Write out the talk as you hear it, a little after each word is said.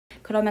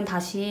그러면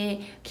다시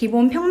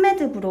기본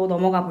평매듭으로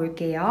넘어가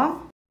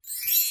볼게요.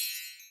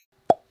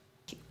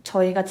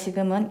 저희가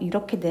지금은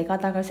이렇게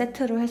 4가닥을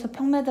세트로 해서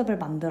평매듭을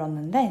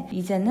만들었는데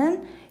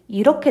이제는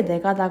이렇게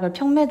 4가닥을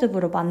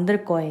평매듭으로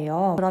만들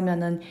거예요.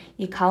 그러면은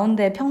이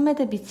가운데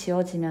평매듭이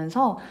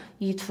지어지면서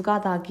이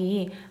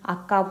 2가닥이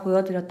아까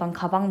보여드렸던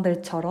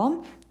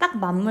가방들처럼 딱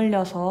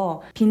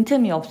맞물려서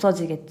빈틈이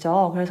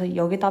없어지겠죠. 그래서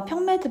여기다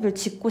평매듭을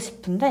짓고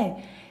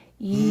싶은데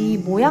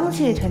이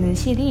모양실이 되는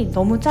실이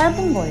너무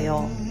짧은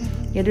거예요.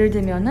 예를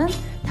들면은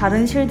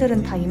다른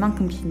실들은 다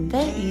이만큼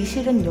긴데 이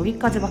실은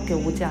여기까지밖에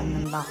오지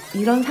않는다.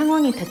 이런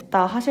상황이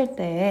됐다 하실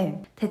때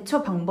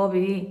대처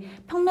방법이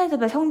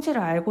평매듭의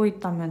성질을 알고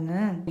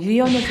있다면은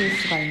유연해질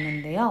수가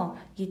있는데요.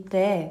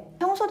 이때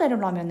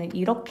평소대로라면은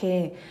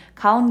이렇게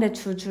가운데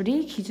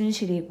 2줄이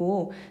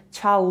기준실이고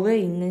좌우에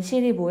있는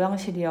실이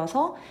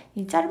모양실이어서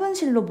이 짧은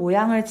실로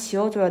모양을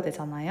지어줘야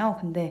되잖아요.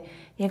 근데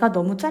얘가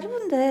너무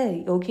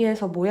짧은데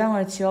여기에서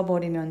모양을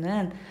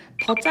지어버리면은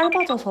더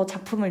짧아져서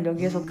작품을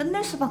여기에서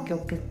끝낼 수밖에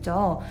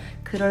없겠죠.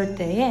 그럴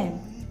때에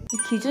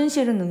이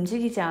기준실은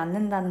움직이지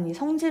않는다는 이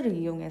성질을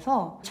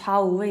이용해서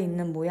좌우에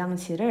있는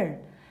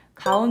모양실을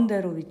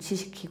가운데로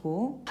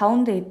위치시키고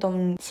가운데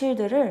있던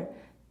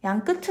실들을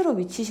양 끝으로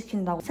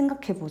위치시킨다고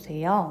생각해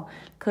보세요.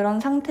 그런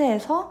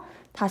상태에서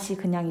다시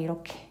그냥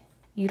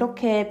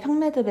이렇게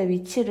평매듭의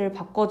위치를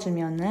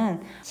바꿔주면은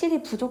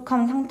실이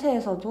부족한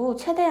상태에서도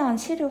최대한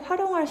실을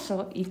활용할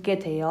수 있게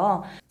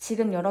돼요.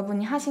 지금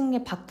여러분이 하신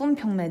게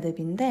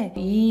바꿈평매듭인데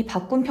이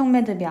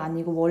바꿈평매듭이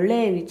아니고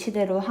원래의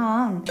위치대로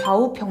한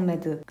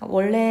좌우평매듭, 그러니까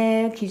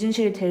원래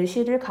기준실이 될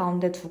실을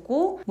가운데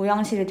두고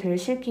모양실이 될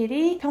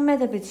실끼리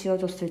평매듭을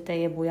지어줬을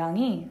때의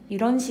모양이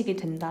이런 식이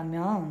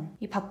된다면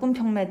이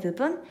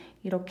바꿈평매듭은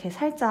이렇게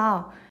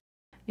살짝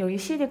여기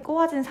실이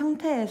꼬아진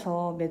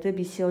상태에서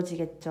매듭이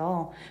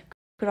지어지겠죠.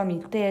 그럼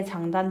이때의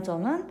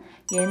장단점은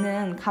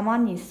얘는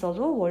가만히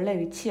있어도 원래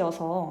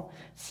위치여서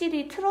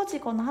실이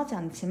틀어지거나 하지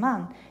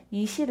않지만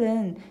이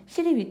실은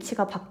실이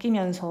위치가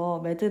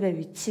바뀌면서 매듭의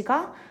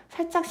위치가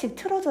살짝씩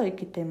틀어져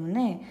있기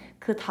때문에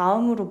그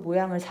다음으로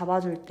모양을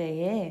잡아줄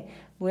때에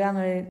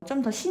모양을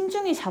좀 더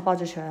신중히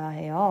잡아주셔야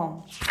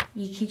해요.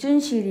 이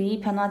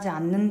기준실이 변하지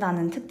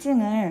않는다는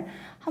특징을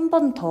한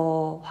번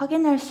더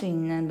확인할 수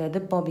있는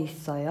매듭법이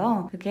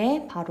있어요.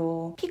 그게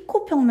바로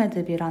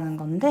피코평매듭이라는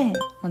건데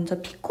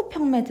먼저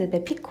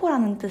피코평매듭의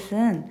피코라는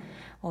뜻은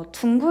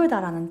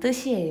둥글다라는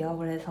뜻이에요.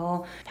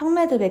 그래서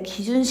평매듭의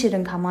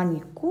기준실은 가만히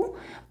있고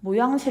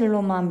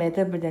모양실로만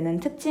매듭을 내는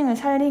특징을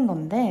살린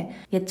건데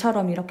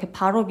얘처럼 이렇게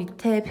바로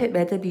밑에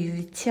매듭이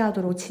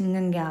위치하도록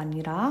짓는 게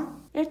아니라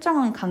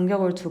일정한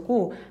간격을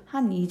두고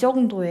한 이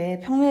정도의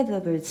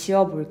평매듭을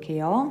지어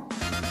볼게요.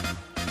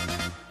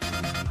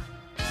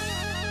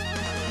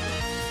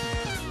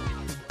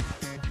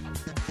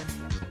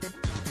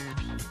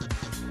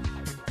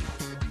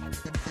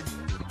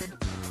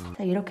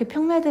 이렇게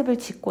평매듭을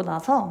짓고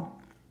나서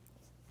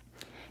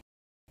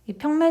이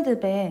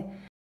평매듭의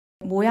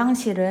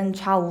모양실은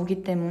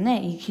좌우기 때문에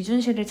이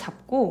기준실을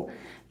잡고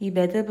이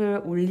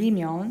매듭을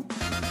올리면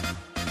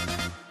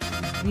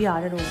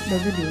위아래로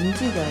매듭이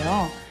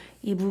움직여요.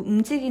 이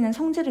움직이는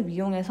성질을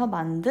이용해서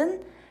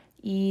만든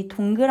이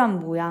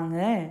동그란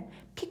모양을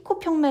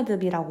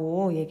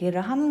피코평매듭이라고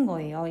얘기를 하는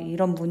거예요.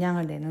 이런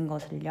문양을 내는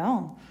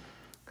것을요.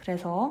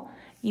 그래서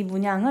이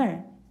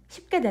문양을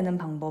쉽게 내는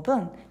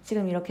방법은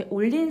지금 이렇게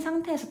올린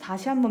상태에서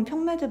다시 한번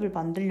평매듭을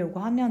만들려고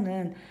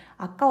하면은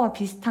아까와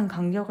비슷한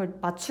간격을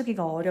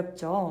맞추기가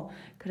어렵죠.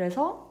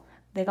 그래서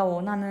내가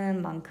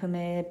원하는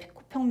만큼의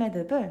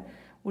피코평매듭을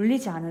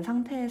올리지 않은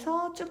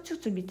상태에서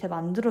쭉쭉쭉 밑에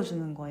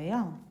만들어주는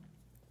거예요.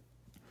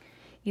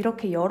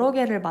 이렇게 여러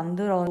개를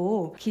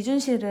만들어도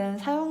기준실은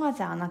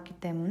사용하지 않았기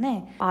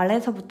때문에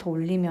아래서부터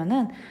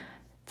올리면은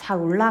잘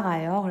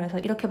올라가요. 그래서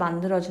이렇게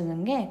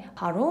만들어주는 게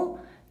바로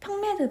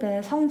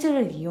평매듭의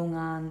성질을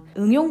이용한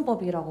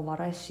응용법이라고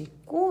말할 수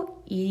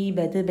있고 이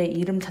매듭의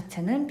이름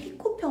자체는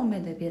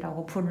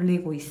피코평매듭이라고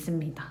불리고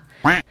있습니다.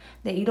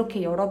 네,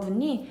 이렇게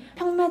여러분이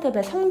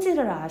평매듭의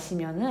성질을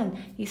아시면은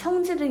이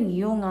성질을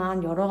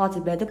이용한 여러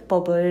가지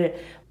매듭법을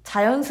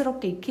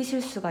자연스럽게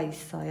익히실 수가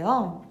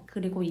있어요.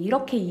 그리고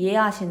이렇게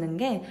이해하시는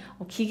게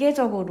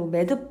기계적으로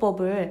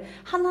매듭법을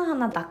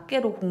하나하나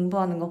낱개로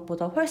공부하는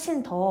것보다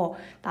훨씬 더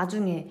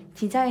나중에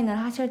디자인을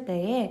하실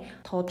때에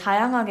더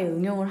다양하게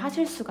응용을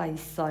하실 수가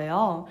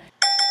있어요.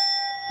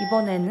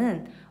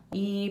 이번에는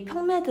이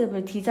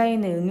평매듭을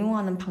디자인에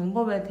응용하는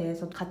방법에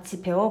대해서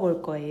같이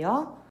배워볼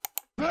거예요.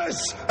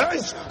 This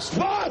is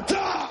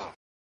Sparta!